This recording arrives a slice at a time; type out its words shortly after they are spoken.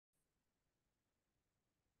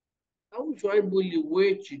أول سؤال بيقول لي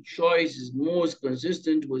which choice is most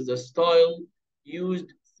consistent with the style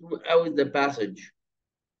used throughout the passage.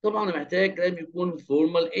 طبعا أنا محتاج كلام يكون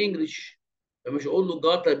formal English، فمش هقول له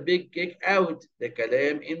got a big kick out، ده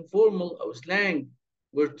كلام informal أو slang.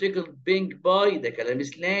 were tickled pink by، ده كلام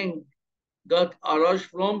slang. got a rush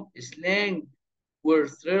from، slang. were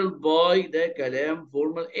thrilled by، ده كلام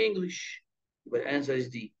formal English. يبقى الانسر is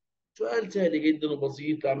D. سؤال سهل جدا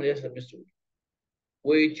وبسيط، عملية اسهل من السؤال.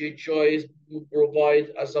 Which choice provides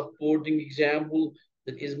a supporting example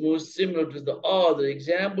that is most similar to the other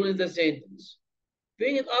example in the sentence.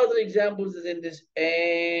 Being other examples is in this,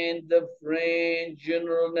 and the French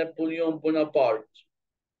General Napoleon Bonaparte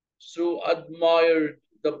so admired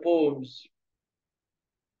the poems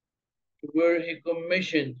where he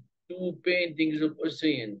commissioned two paintings of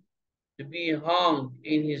Ocean to be hung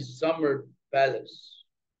in his summer palace.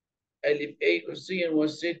 Alif A. Ocean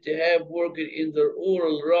was said to have worked in the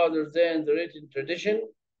oral rather than the written tradition.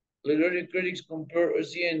 Literary critics compare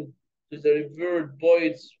Ocean to the revered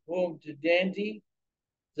poets home to Dante.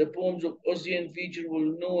 The poems of Ocean feature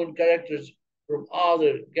well-known characters from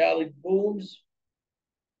other Gallic poems.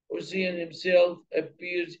 Ocean himself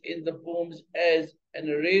appears in the poems as a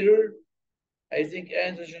narrator. I think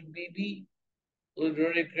answer should be B.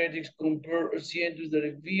 Literary critics compare Ocean to the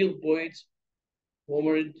revealed poets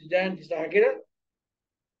Homer and Dante. صح كده؟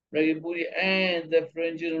 راجل بيقول and the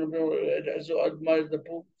French also admire the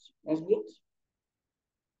poems. مظبوط؟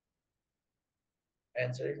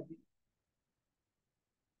 answer is B.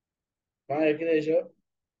 معايا كده يا شباب؟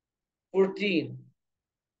 14.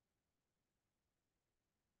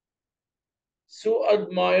 So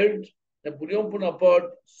admired, Napoleon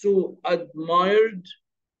Bonaparte so admired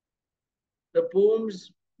the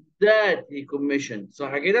poems that he commissioned.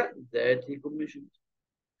 صح كده؟ that he commissioned.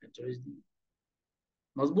 Answer is D.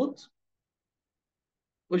 مظبوط؟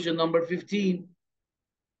 Question number 15.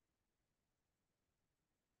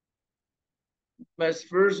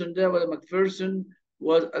 Macpherson ده ولا Macpherson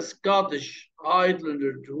was a Scottish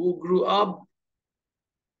Highlander who grew up.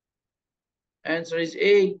 Answer is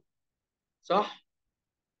A. صح؟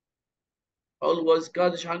 All was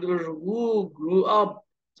Scottish Highlander who grew up.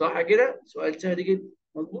 صح كده؟ سؤال سهل جدا.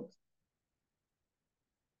 مظبوط؟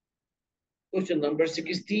 Question number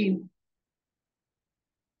 16.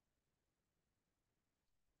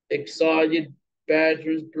 Excited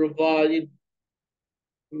patrons provided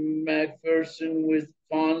Macpherson with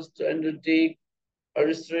funds to undertake a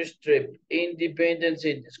research trip. Independent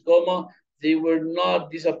sentence, comma, they were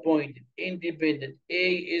not disappointed. Independent,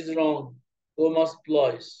 A is wrong, comma,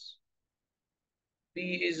 splice.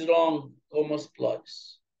 B is wrong, comma,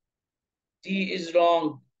 splice. D is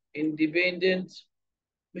wrong, independent.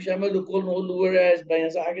 مش هعمل له كول نقول له whereas باين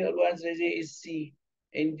صح كده الانسر is C.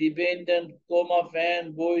 Independent, comma,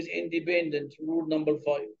 fan, boys, independent. Rule number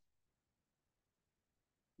 5.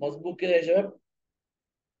 مظبوط كده يا شباب؟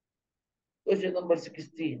 Question number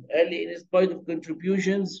 16. قال in spite of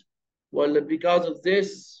contributions ولا because of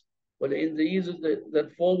this ولا in the years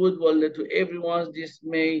that forward ولا to everyone's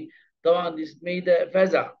dismay. طبعا dismay ده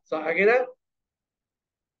فزع صح كده؟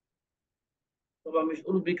 طبعا مش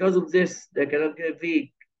تقول because of this، ده كلام كده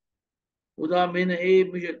فيك. وطبعا هنا ايه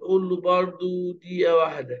مش هتقول له برضه دقيقة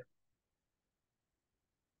واحدة.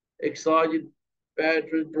 Excited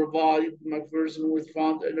patrons provided McPherson with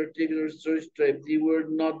funds and articular search trip. They were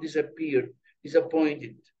not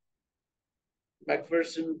disappointed.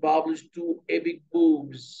 McPherson published two epic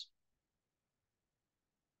books.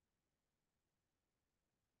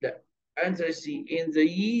 The answer is C. In the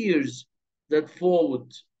years that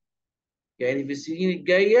followed. يعني في السنين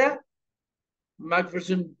الجاية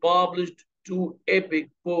McPherson published two epic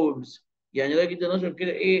poems. يعني راجل ده نشر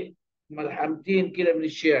كده ايه ملحمتين كده من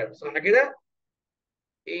الشعر صح كده؟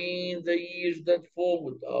 In the years that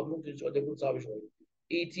followed. ممكن السؤال ده يكون صعب شوية.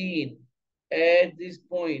 18. At this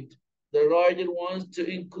point, the writer wants to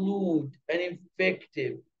include an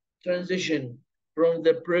effective transition from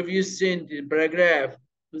the previous sentence paragraph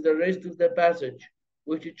to the rest of the passage.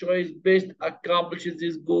 Which choice best accomplishes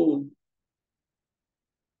this goal?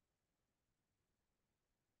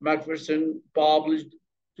 Macpherson published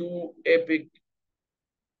two epic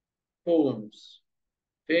poems,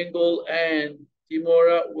 Fingal and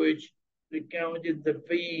Timora, which recounted the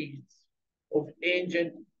feats of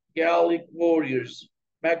ancient Gallic warriors.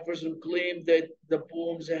 Macpherson claimed that the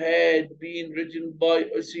poems had been written by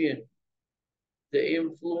Ossian. The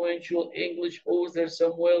influential English author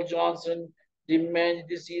Samuel Johnson demanded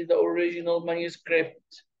to see the original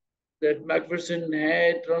manuscript that Macpherson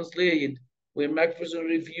had translated. When Macpherson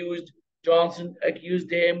refused, Johnson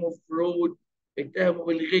accused him of fraud, اتهمه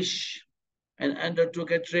بالغش. and undertook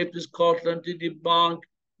a trip to Scotland to debunk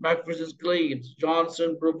Macpherson's claims.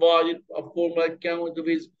 Johnson provided a formal account of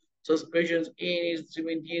his suspicions in his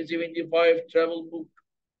 1775 travel book,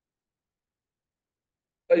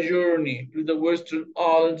 A Journey to the Western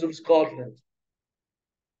Islands of Scotland.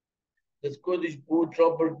 The Scottish poet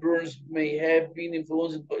Robert Burns may have been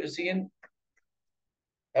influenced by Ossian.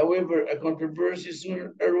 However, a controversy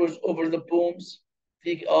soon arose over the poems.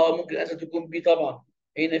 في ممكن الأسئلة تكون بي طبعا.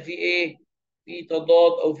 هنا في إيه؟ في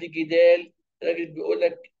تضاد أو في جدال. الراجل بيقول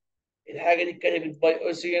لك الحاجة دي اتكتبت باي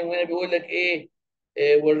أوسيان، وهنا بيقول لك إيه؟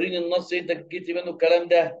 وريني النص أنت جبت منه الكلام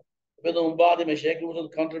ده. بينهم بعض مشاكل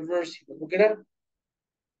وصلت كونتروفيرسي كده.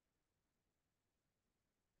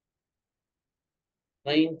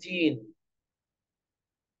 19.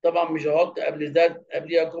 طبعا مش هحط قبل ذات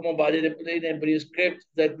قبليها كوما وبعدين بريسكريبت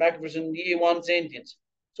ذات ماكفرسون دي 1 سنتنس.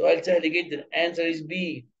 سؤال سهل جدا. answer is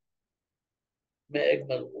B. ما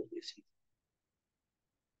اجمل القول يا سيدي.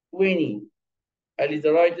 20. قال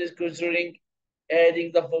the writer is considering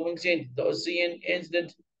adding the following sentence. The Ocean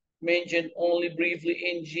incident mentioned only briefly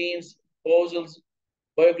in James Boswell's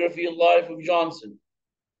biography Life of Johnson.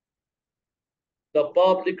 The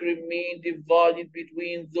public remained divided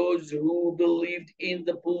between those who believed in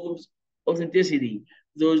the poem's authenticity,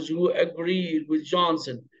 those who agreed with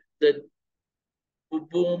Johnson that the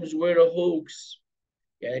poems were a hoax.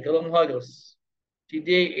 يعني كلام هجرس.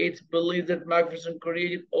 Today, it's believed that Macpherson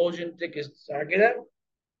created ocean texts. صح كده؟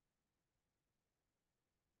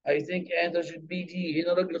 I think answer should be D.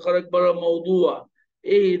 هنا راجل خرج بره الموضوع.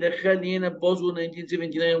 ايه دخلني هنا بوزو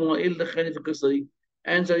 1979؟ ايه اللي دخلني في القصه دي؟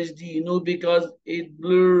 Answer is D. No, because it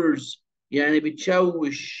blurs. يعني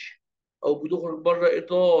بتشوش او بتخرج بره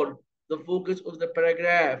اطار the focus of the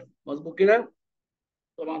paragraph. مظبوط كده؟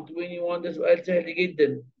 طبعا 21 ده سؤال سهل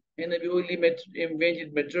جدا. هنا بيقول لي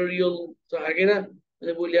invented material صح كده؟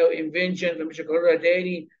 هنا بيقول لي invention فمش هكررها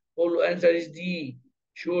تاني. بقول له answer is D.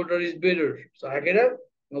 shorter is better صح كده؟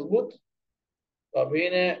 مظبوط؟ طب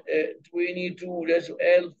هنا 22 ده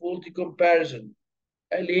سؤال faulty comparison.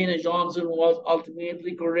 قال لي هنا Johnson was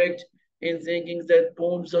ultimately correct in thinking that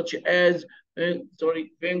poems such as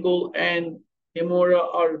Fingal and Hemora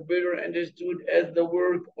are better understood as the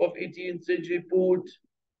work of 18th century poet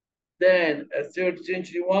than a 3rd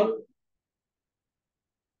century one.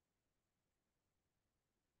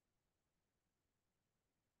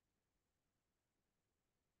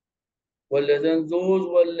 ولا than those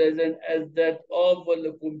ولا than as that of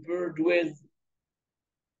ولا compared with.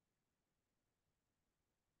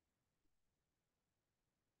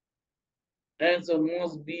 answer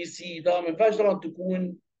must be C. طبعا ما ينفعش طبعا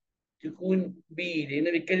تكون بي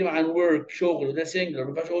لان بيتكلم عن work شغل وده singular. ما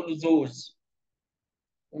ينفعش اقول له those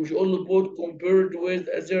ومش اقول له both compared with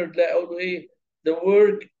a third. لا اقول له ايه the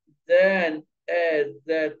work than as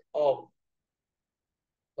that of.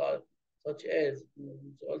 such as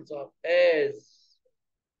سؤال صعب. as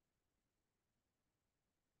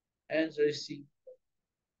answer is C.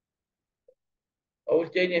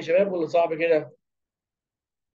 اقول تاني يا شباب ولا صعب كده؟